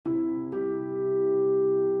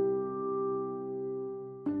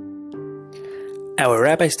Our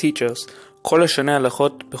rabbis teach us, כל השנה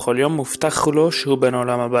הלכות בכל יום מובטח לו שהוא בן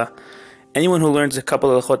העולם הבא. Anyone who learns a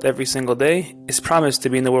couple of halachot every single day is promised to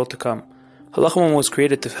be in the world to come. Halacha was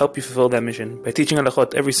created to help you fulfill that mission by teaching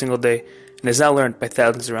halachot every single day, and is now learned by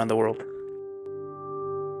thousands around the world.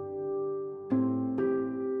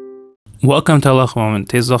 Welcome to Halacha Moment.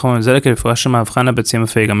 Today's Halacha Moment is dedicated for Hashem Avchana B'Tzim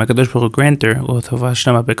Afegam. HaKadosh Baruch Hu granter U'Tova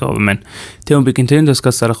Hashem HaBekar Amen. Today we'll be continuing to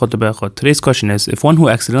discuss Halachot Berachah. Today's question is: if one who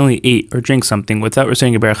accidentally ate or drank something without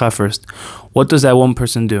reciting a Berachah first, what does that one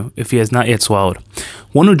person do if he has not yet swallowed?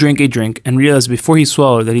 One who drank a drink and realized before he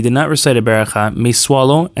swallowed that he did not recite a Berachah may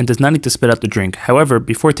swallow and does not need to spit out the drink. However,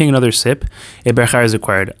 before taking another sip, a Berachah is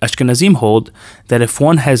required. Ashkenazim hold that if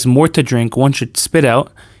one has more to drink, one should spit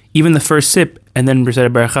out even the first sip and then recite a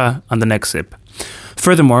Berachah on the next sip.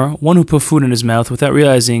 Furthermore, one who put food in his mouth without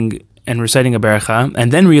realizing and reciting a Berachah,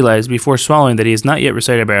 and then realized before swallowing that he has not yet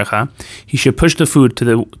recited a Berachah, he should push the food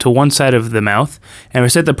to one side of the mouth and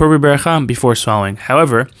recite the appropriate Berachah before swallowing.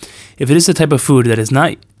 However, if it is the type of food that is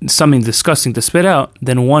not something disgusting to spit out,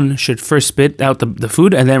 then one should first spit out the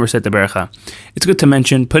food and then recite the Berachah. It's good to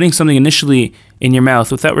mention, putting something initially in your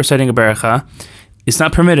mouth without reciting a Berachah is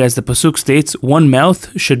not permitted, as the pasuk states, one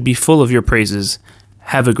mouth should be full of your praises.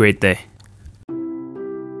 Have a great day.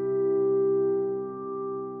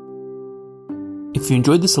 If you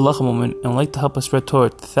enjoyed this Halacha moment and would like to help us spread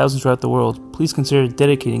Torah to thousands throughout the world, please consider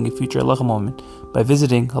dedicating a future Halacha moment by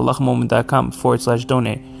visiting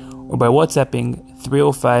halachamoment.com/donate or by WhatsApping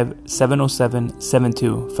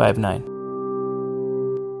 305-707-7259.